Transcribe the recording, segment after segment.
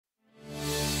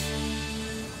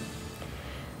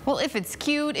Well, if it's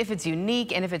cute, if it's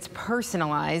unique, and if it's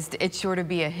personalized, it's sure to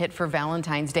be a hit for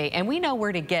Valentine's Day. And we know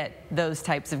where to get those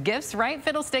types of gifts, right?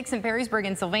 Fiddle Stix in Perrysburg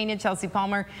and Sylvania. Chelsea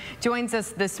Palmer joins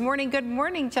us this morning. Good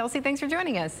morning, Chelsea. Thanks for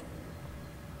joining us.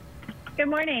 Good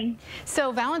morning.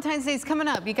 So Valentine's Day is coming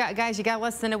up. You got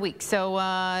less than a week. So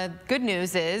good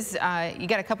news is you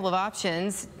got a couple of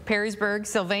options, Perrysburg,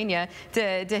 Sylvania,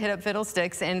 to hit up Fiddle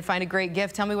Stix and find a great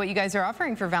gift. Tell me what you guys are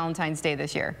offering for Valentine's Day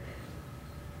this year.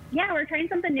 Yeah, we're trying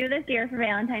something new this year for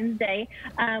Valentine's Day.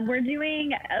 We're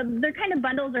doing, they're kind of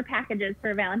bundles or packages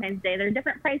for Valentine's Day. They're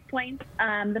different price points.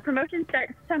 The promotion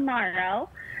starts tomorrow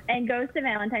and goes to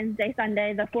Valentine's Day,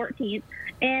 Sunday, the 14th.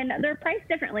 And they're priced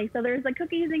differently. So there's a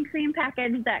cookies and cream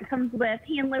package that comes with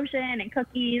hand lotion and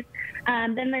cookies.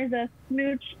 Then there's a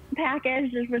smooch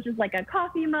package, which is like a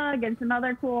coffee mug and some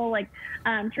other cool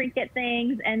trinket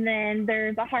things. And then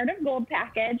there's a Heart of Gold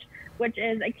package, which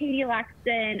is a Katie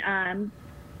Laxton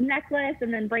necklace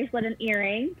and then bracelet and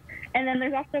earrings. And then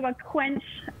there's also a Quench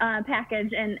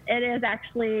package, and it is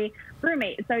actually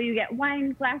BrewMate. So you get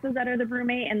wine glasses that are the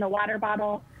BrewMate and the water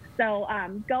bottle. So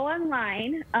go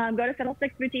online, go to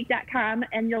fiddlestixboutique.com,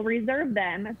 and you'll reserve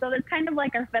them. So it's kind of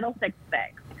like our Fiddle Stix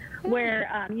Fix,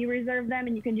 where you reserve them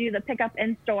and you can do the pickup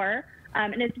in store.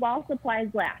 And it's while supplies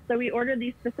last. So we ordered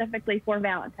these specifically for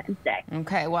Valentine's Day.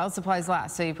 Okay, while supplies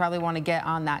last. So you probably want to get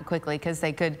on that quickly because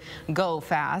they could go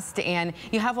fast. And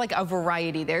you have like a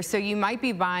variety there. So you might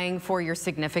be buying for your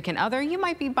significant other. You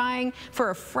might be buying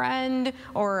for a friend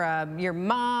or your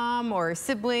mom or a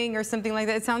sibling or something like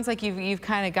that. It sounds like you've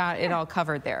kind of got it all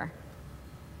covered there.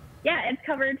 Yeah, it's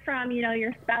covered from,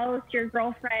 your spouse, your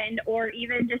girlfriend, or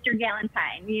even just your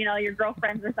Valentine, your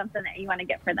girlfriends or something that you want to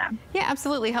get for them. Yeah,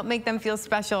 absolutely. Help make them feel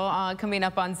special coming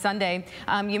up on Sunday.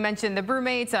 You mentioned the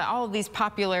BrewMates, all of these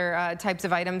popular types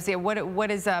of items. Yeah, what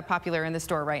is popular in the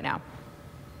store right now?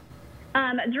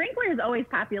 Drinkware is always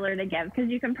popular to give because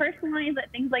you can personalize it,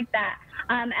 things like that.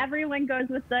 Everyone goes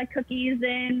with the cookies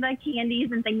and the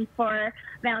candies and things for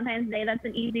Valentine's Day. That's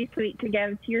an easy treat to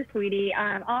give to your sweetie.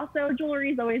 Also,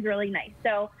 jewelry is always really nice.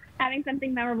 So having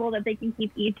something memorable that they can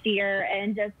keep each year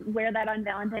and just wear that on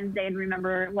Valentine's Day and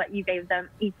remember what you gave them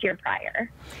each year prior.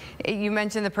 You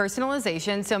mentioned the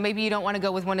personalization, so maybe you don't want to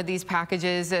go with one of these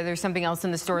packages. There's something else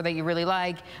in the store that you really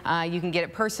like. You can get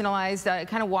it personalized.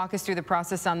 Kind of walk us through the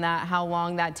process on that, how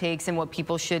long that takes, and what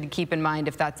people should keep in mind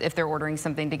if they're ordering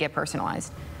something to get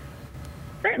personalized.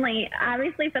 Certainly.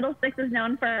 Obviously, Fiddle Stix is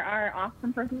known for our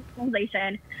awesome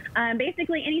personalization.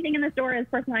 Basically, anything in the store is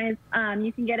personalized.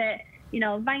 You can get it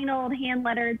vinyl, hand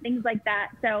lettered, things like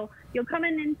that. So you'll come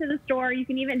into the store. You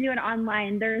can even do it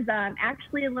online. There's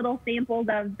actually little samples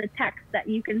of the text that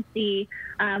you can see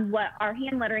what our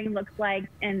hand lettering looks like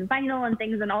in vinyl and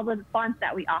things and all the fonts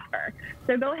that we offer.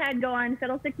 So go ahead, go on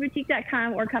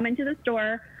fiddlestixboutique.com or come into the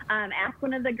store. Ask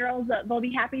one of the girls. They'll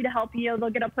be happy to help you. They'll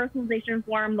get a personalization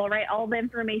form. They'll write all the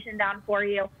information down for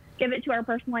you. Give it to our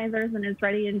personalizers, and it's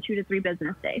ready in 2 to 3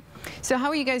 business days. So how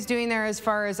are you guys doing there as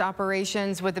far as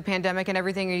operations with the pandemic and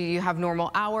everything? Are you have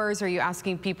normal hours? Are you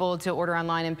asking people to order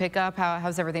online and pick up?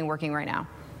 How's everything working right now?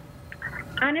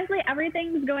 Honestly,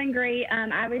 everything's going great.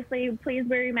 Obviously, please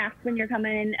wear your mask when you're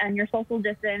coming in and your social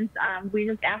distance. We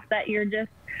just ask that you're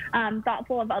just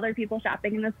thoughtful of other people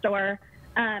shopping in the store.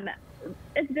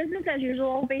 It's business as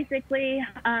usual, basically.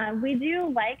 We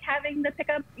do like having the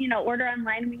pickup, order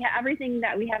online. Everything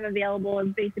that we have available is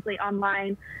basically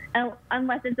online,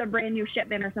 unless it's a brand new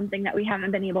shipment or something that we haven't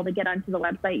been able to get onto the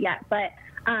website yet. But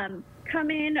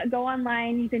come in, go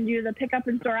online. You can do the pickup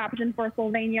in store option for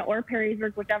Sylvania or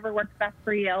Perrysburg, whichever works best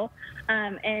for you.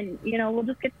 And we'll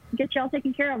just get you all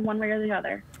taken care of one way or the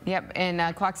other. Yep,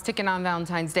 and clock's ticking on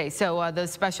Valentine's Day. So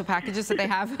those special packages that they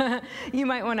have, you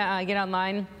might want to get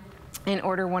online and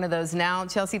order one of those now.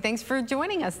 Chelsea, thanks for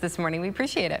joining us this morning. We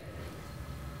appreciate it.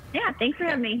 Yeah, thanks for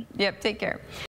having me. Yep, take care.